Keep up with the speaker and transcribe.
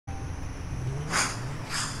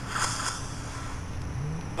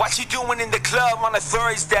What you doing in the club on a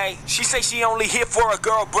Thursday? She say she only here for a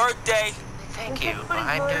girl birthday. Thank you.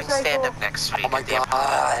 I'm doing stand-up next week. Oh my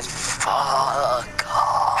god, fuck.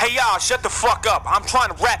 Hey y'all, shut the fuck up. I'm trying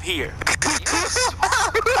to rap here.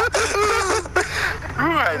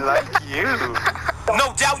 Ooh, I like you.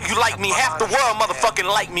 No doubt you like me. Half the world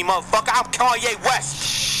motherfucking like me, motherfucker. I'm Kanye West.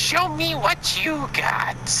 Show me what you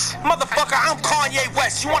got. Motherfucker, I'm Kanye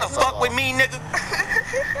West. You wanna fuck with me, nigga?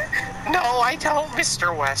 No, I don't,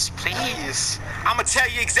 Mr. West, please. I'ma tell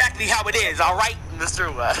you exactly how it is, alright?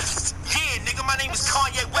 Mr. West. Yeah, nigga, my name is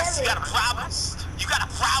Kanye West. You got a problem? You got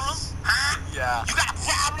a problem? Huh? Yeah. You got a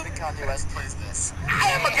problem? I think Kanye West plays this. I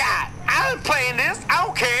am a guy. I ain't playing this. I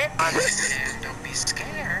don't care. Understand, don't be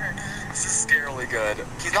scared. This is scarily good.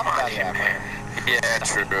 He's not a bad rapper. Yeah,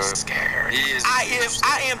 true. Scared. He is. I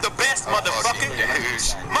am the best, motherfucker.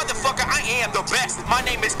 Motherfucker, I am the best. My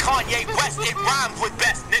name is Kanye West. It rhymes with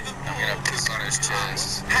best, nigga. I'm gonna piss on his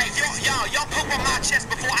chest. Hey, y'all poop on my chest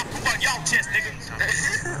before I poop on y'all chest, nigga.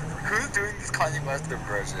 Who's doing this Kanye West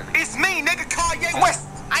impression? It's me, nigga, Kanye West.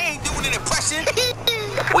 I ain't doing an impression.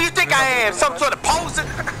 What you think I am? Some sort of poser?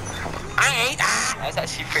 I ain't. That's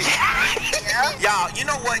actually pretty. Y'all, you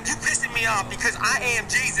know what? You pissing me off because I am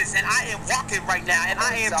Jesus and I am walking right now and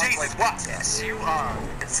I am Jesus. What? Yes, you are.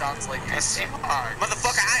 It sounds like Yes, you are.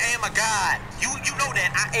 Motherfucker, I am a god. You know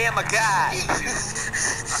that. I am a god.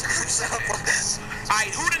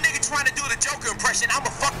 Alright, who the nigga trying to do the Joker impression?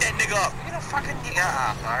 I'ma fuck that nigga up. You're gonna fucking nigga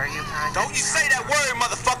up, are you, Kanye? Don't you say that word,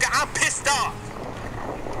 motherfucker. I'm pissed off.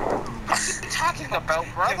 What are you talking about,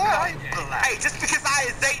 brother? Hey, just because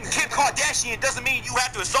I is dating Kim Kardashian doesn't mean you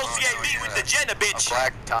have to associate me with the Jenner bitch.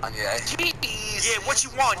 Black Kanye. Jeez. Yeah, what you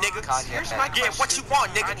want, nigga? Kanye. Here's my Yeah, what you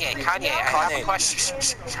want, nigga? Kanye, I have a question.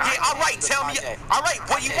 Yeah, alright, tell me. Alright,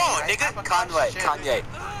 what you want, nigga? Kanye.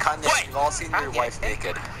 What? We've all seen your wife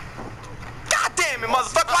naked. God damn it,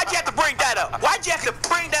 motherfucker. Why'd you have to bring that up? Why'd you have to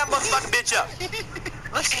bring that motherfucking bitch up?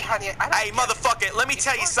 Listen, Kanye, I don't Hey, motherfucker, let me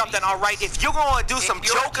tell you something, alright? If you're gonna do some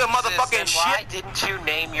Joker motherfucking why shit, didn't you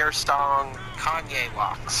name your song Kanye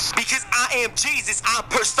Walks? because I am Jesus, I'm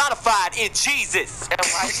personified in Jesus. And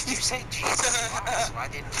why did you say Jesus Walks? Why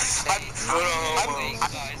didn't you say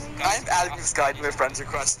I'm adding this guy to my friends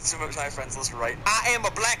request. Some of my friends list right. I am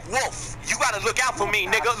a black wolf. You gotta look out for me,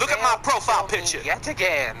 nigga. Look at my profile picture. Yet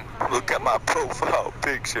again. Look at my profile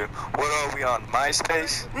picture. What are we on?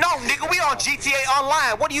 MySpace? No, nigga, we on GTA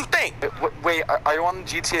Online. What do you think? Wait, are you on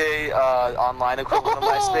GTA online equivalent of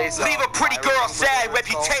MySpace? Leave a pretty girl sad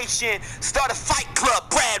reputation. Start a fight club,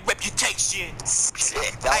 Brad reputation.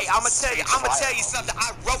 Hey, I'ma tell you something.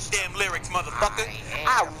 I wrote them lyrics, motherfucker.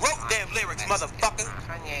 I wrote them lyrics, motherfucker.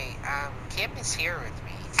 Kanye, Kim is here with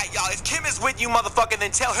me. Hey, y'all, if Kim is with you, motherfucker,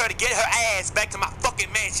 then tell her to get her ass back to my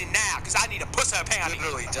fucking mansion now, because I need to push her pound.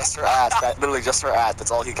 Literally just her ass. Literally just her ass.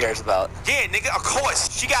 That's all he cares about. Yeah, nigga, of course.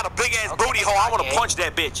 She got a big ass booty hole. I want to punch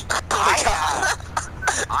that bitch.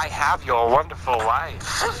 I have your wonderful wife.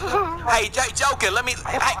 Hey, Joker, let me.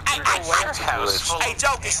 Hey, warehouse.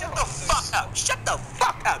 Joker, shut the fuck up. Shut the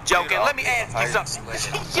fuck up, Joker. Let me ask you something.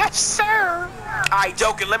 Yes, sir. Alright,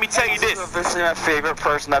 Joker, let me tell you this. This is my favorite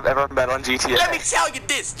person I've ever met on GTA. Let me tell you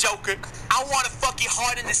this, Joker. I want to fuck you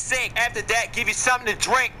hard in the sink. After that, give you something to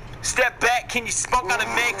drink. Step back, can you smoke on a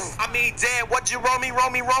mix? I mean, damn, what you roam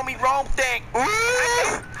thing?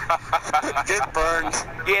 Get burned.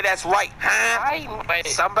 Yeah, that's right, huh? Wait,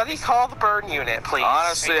 somebody call the burn unit, please.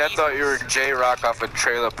 Honestly, I thought you were J-Rock off of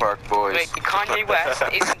Trailer Park Boys. Wait, Kanye West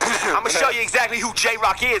is... I'm gonna show you exactly who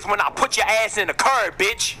J-Rock is when I put your ass in the curb,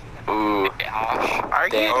 bitch. Ooh. Are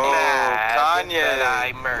you mad Kanye. that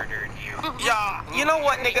I murdered you? Y'all, you know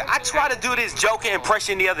what, nigga? I tried to do this Joker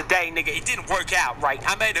impression the other day, nigga. It didn't work out right.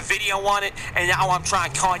 I made a video on it, and now I'm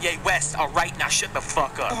trying Kanye West. Alright, now shut the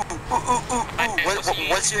fuck up.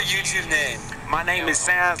 What's your YouTube name? My name is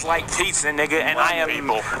Sounds Like Pizza, nigga, and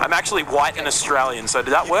I'm actually white and Australian, so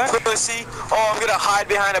did that work? Pussy. Oh, I'm gonna hide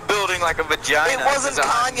behind a building like a vagina. It wasn't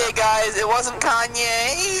Kanye, guys. It wasn't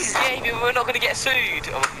Kanye. Yeah, we're not gonna get sued.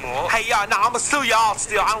 Hey, y'all, nah, I'ma sue y'all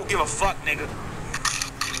still. I don't give a fuck, nigga.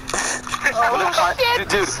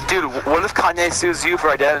 Dude, what if Kanye sues you for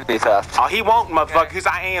identity theft? Oh, he won't, motherfucker, because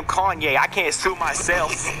I am Kanye. I can't sue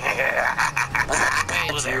myself.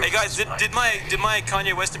 Hey guys, did my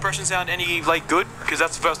Kanye West impression sound any like good? Because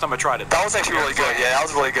that's the first time I tried it. That was actually really good. Yeah, that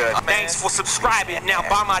was really good. Thanks for subscribing. Now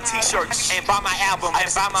buy my t-shirts and buy my album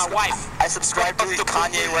and buy my wife. I subscribed to the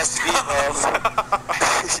Kanye West Vivo.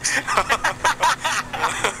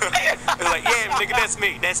 Like, yeah, nigga, that's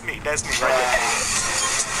me right there.